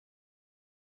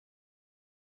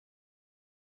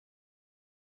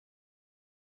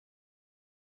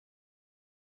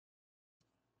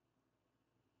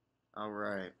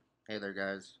Alright, hey there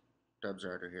guys, Dubs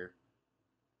Arter here,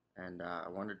 and I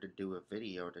wanted to do a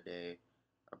video today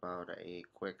about a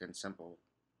quick and simple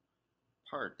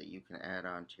part that you can add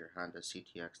on to your Honda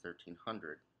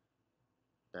CTX1300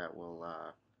 that will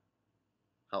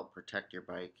help protect your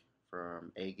bike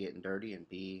from A, getting dirty, and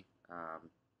B,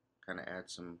 kind of add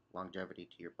some longevity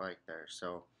to your bike there.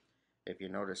 So if you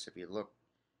notice, if you look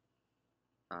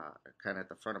kind of at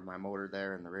the front of my motor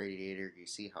there and the radiator, you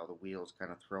see how the wheel's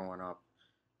kind of throwing up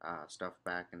stuff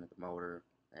back into the motor,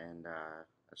 and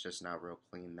it's just not real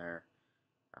clean there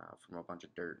from a bunch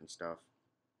of dirt and stuff.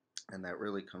 And that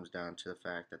really comes down to the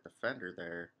fact that the fender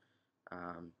there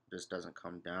just doesn't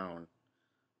come down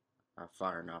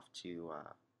far enough to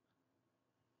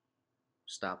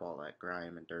stop all that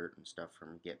grime and dirt and stuff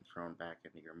from getting thrown back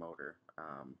into your motor.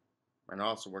 And it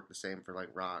also work the same for like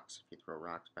rocks. If you throw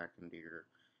rocks back into your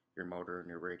motor and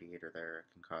your radiator there, it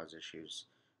can cause issues,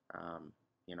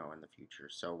 in the future.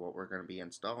 So what we're going to be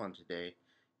installing today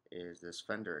is this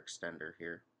fender extender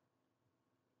here.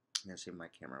 You can see my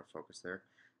camera focus there.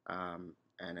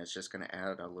 And it's just going to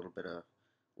add a little bit of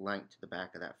length to the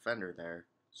back of that fender there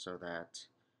so that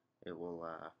it will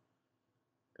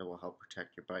help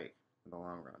protect your bike in the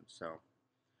long run. So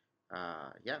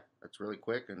yeah, that's really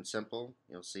quick and simple.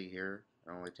 You'll see here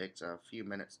it only takes a few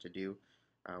minutes to do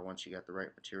once you got the right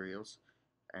materials.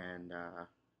 And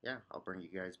yeah, I'll bring you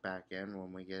guys back in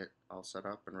when we get all set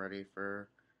up and ready for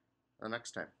the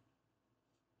next time.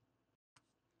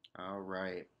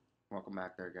 Alright, welcome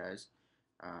back there guys.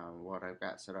 What I've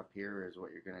got set up here is what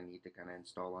you're going to need to kind of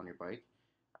install on your bike.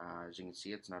 As you can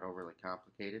see, it's not overly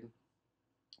complicated.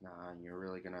 You're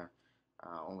really going to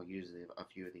only use a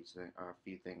few of these a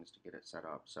few things to get it set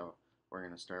up. So we're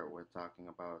going to start with talking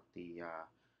about the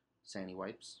Sani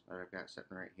wipes that I've got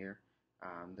sitting right here.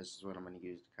 This is what I'm going to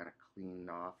use to kind of clean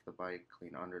off the bike,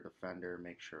 clean under the fender,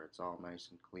 make sure it's all nice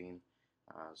and clean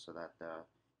so that the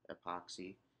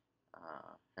epoxy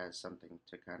has something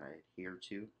to kind of adhere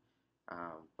to.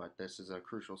 But this is a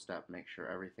crucial step. Make sure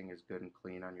everything is good and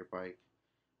clean on your bike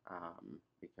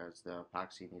because the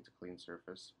epoxy needs a clean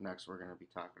surface. Next, we're going to be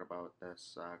talking about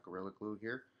this Gorilla Glue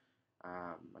here.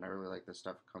 And I really like this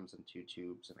stuff. It comes in 2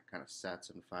 tubes and it kind of sets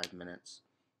in 5 minutes.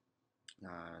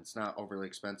 It's not overly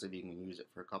expensive. You can use it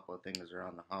for a couple of things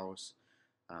around the house,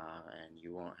 and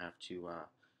you won't have to,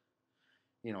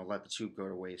 let the tube go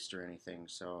to waste or anything.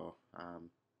 So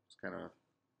it's kind of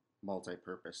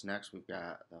multi-purpose. Next, we've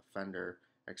got the fender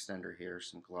extender here,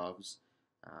 some gloves,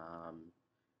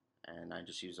 and I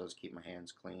just use those to keep my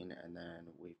hands clean. And then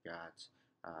we've got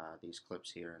these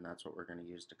clips here, and that's what we're going to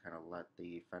use to kind of let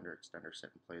the fender extender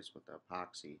sit in place with the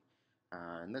epoxy.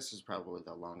 And this is probably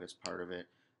the longest part of it.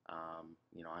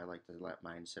 I like to let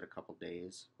mine sit a couple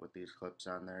days with these clips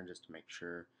on there just to make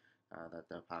sure that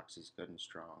the epoxy is good and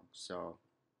strong. So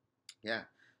yeah,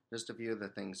 just a few of the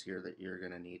things here that you're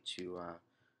going to need to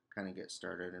kind of get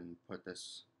started and put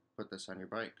this on your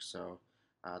bike. So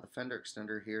the fender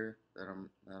extender here that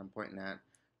I'm pointing at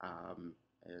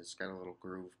is got a little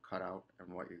groove cut out,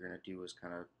 and what you're going to do is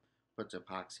kind of put the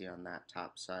epoxy on that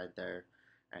top side there,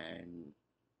 and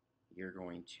you're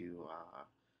going to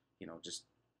just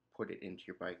put it into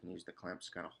your bike and use the clamps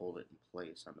to kind of hold it in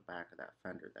place on the back of that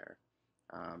fender there.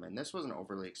 And this wasn't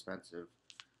overly expensive.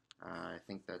 I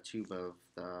think the tube of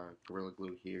the Gorilla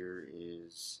Glue here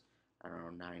is, I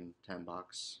don't know, $9-10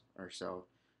 or so.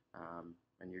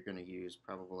 And you're going to use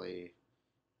probably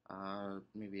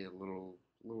maybe a little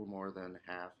more than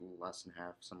half, a little less than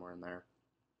half, somewhere in there.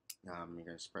 You're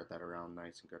going to spread that around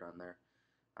nice and good on there.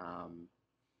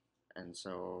 And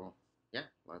so, yeah,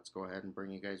 let's go ahead and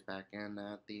bring you guys back in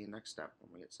at the next step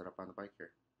when we get set up on the bike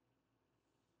here.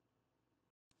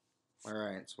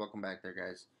 Alright, so welcome back there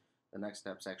guys. The next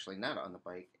step's actually not on the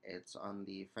bike, it's on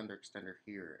the fender extender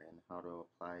here and how to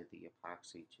apply the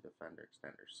epoxy to the fender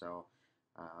extender. So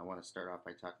I want to start off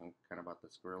by talking kind of about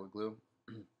this Gorilla Glue.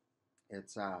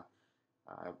 It's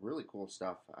really cool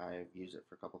stuff. I've used it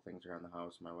for a couple things around the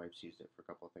house. My wife's used it for a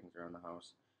couple of things around the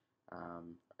house.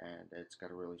 And it's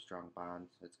got a really strong bond.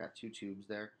 It's got 2 tubes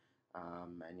there,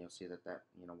 and you'll see that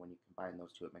when you combine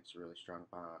those two, it makes a really strong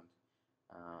bond.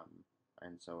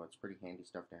 And so it's pretty handy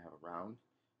stuff to have around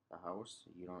the house.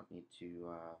 You don't need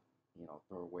to,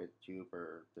 throw away the tube,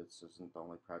 or this isn't the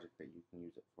only project that you can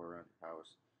use it for around your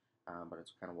house. But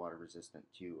it's kind of water resistant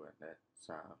too, and it's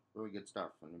really good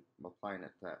stuff. And applying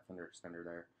it to that fender extender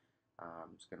there,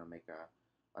 it's going to make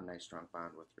a nice strong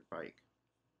bond with your bike.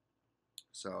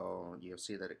 So you'll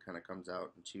see that it kind of comes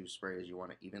out in 2 sprays. You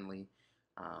want to evenly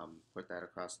put that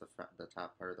across the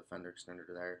top part of the fender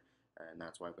extender there, and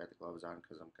that's why I've got the gloves on,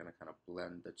 because I'm going to kind of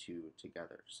blend the two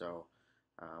together. So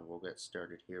We'll get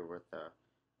started here with the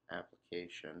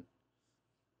application.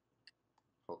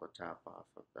 Pull the top off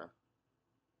of the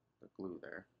glue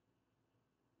there.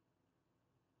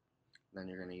 Then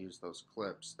you're going to use those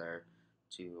clips there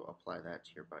to apply that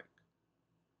to your bike.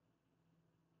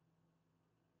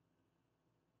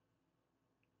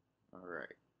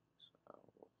 Alright, so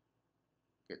we'll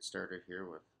get started here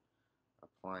with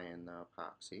applying the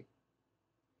epoxy.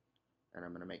 And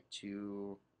I'm going to make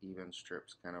two even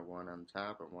strips, kind of one on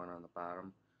top and one on the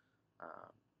bottom.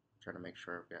 Trying to make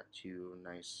sure I've got two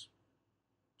nice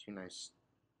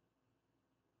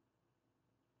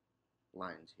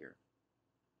lines here.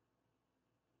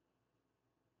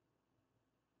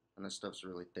 And this stuff's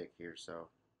really thick here, so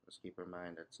just keep in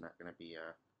mind it's not going to be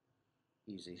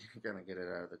easy going to get it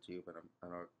out of the tube in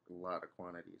a lot of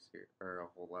quantities here, or a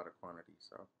whole lot of quantity.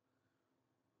 So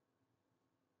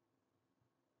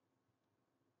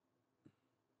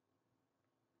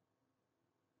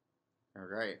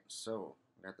alright, so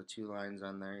I got the two lines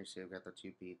on there. You see I've got the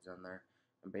two beads on there,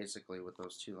 and basically with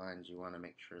those two lines you want to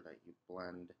make sure that you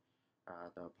blend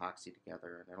the epoxy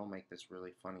together, and it'll make this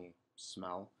really funny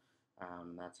smell.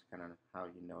 That's kind of how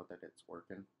you know that it's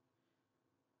working.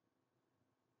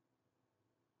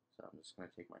 So I'm just going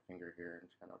to take my finger here and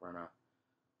kind of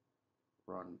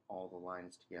run all the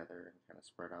lines together and kind of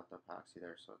spread out the epoxy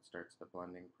there so it starts the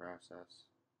blending process.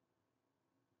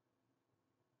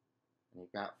 And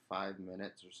you've got 5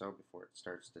 minutes or so before it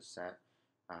starts to set.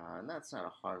 And that's not a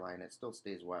hard line, it still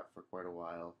stays wet for quite a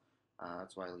while.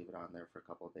 That's why I leave it on there for a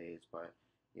couple of days, but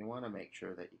you want to make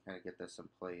sure that you kind of get this in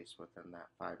place within that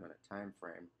 5-minute time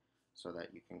frame so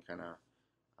that you can kind of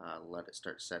let it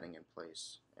start setting in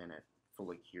place and it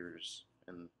fully cures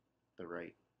in the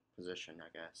right position,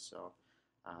 I guess. So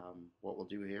what we'll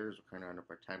do here is we're kind of under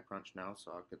a time crunch now,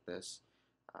 so I'll get this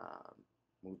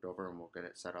moved over and we'll get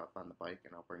it set up on the bike,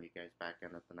 and I'll bring you guys back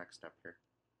in at the next step here.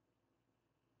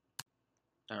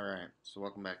 Alright, so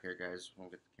welcome back here, guys. We'll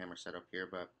get the camera set up here,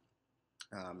 but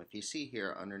if you see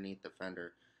here underneath the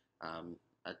fender,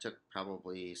 I took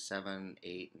probably 7,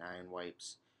 8, 9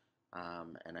 wipes,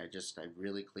 and I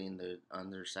really cleaned the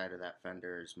underside of that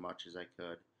fender as much as I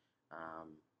could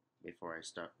before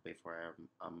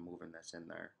I'm moving this in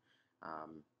there.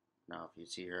 Now, if you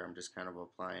see here, I'm just kind of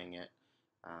applying it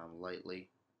lightly,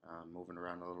 moving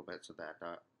around a little bit so that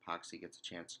epoxy gets a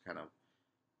chance to kind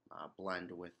of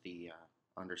blend with the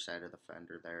underside of the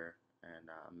fender there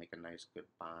and make a nice good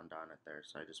bond on it there.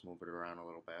 So I just move it around a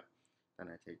little bit. Then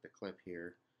I take the clip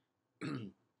here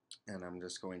and I'm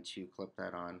just going to clip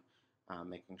that on,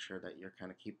 making sure that you're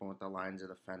kind of keeping with the lines of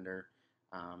the fender,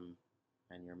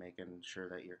 and you're making sure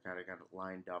that you're kind of got it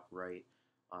lined up right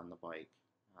on the bike.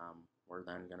 We're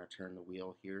then going to turn the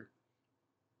wheel here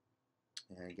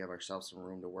and give ourselves some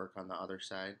room to work on the other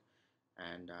side,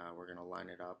 and we're going to line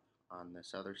it up on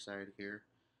this other side here,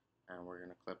 and we're going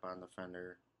to clip on the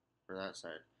fender for that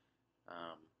side.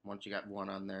 Once you got one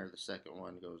on there, the second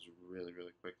one goes really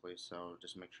quickly, so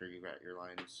just make sure you got your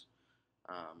lines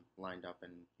lined up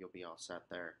and you'll be all set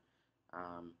there.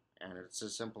 And it's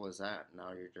as simple as that.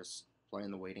 Now you're just playing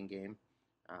the waiting game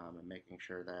and making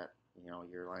sure that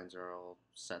your lines are all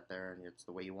set there and it's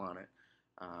the way you want it.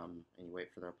 And you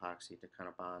wait for the epoxy to kind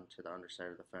of bond to the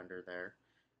underside of the fender there.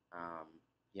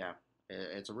 Yeah,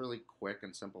 it's a really quick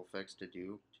and simple fix to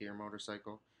do to your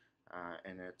motorcycle,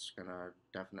 and it's going to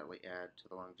definitely add to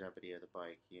the longevity of the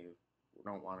bike. You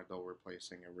don't want to go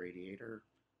replacing a radiator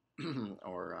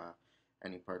or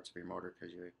any parts of your motor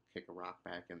because you kick a rock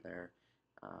back in there.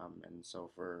 And so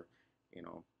for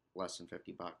less than $50,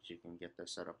 you can get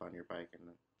this set up on your bike and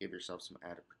give yourself some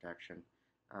added protection.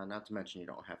 Not to mention you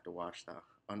don't have to wash the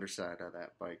underside of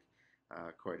that bike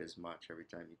quite as much every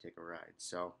time you take a ride.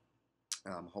 So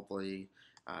hopefully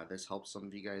this helps some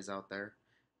of you guys out there.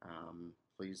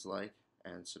 Please like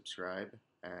and subscribe,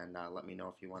 and let me know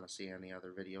if you want to see any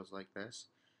other videos like this.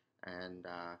 And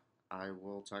I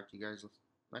will talk to you guys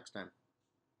next time.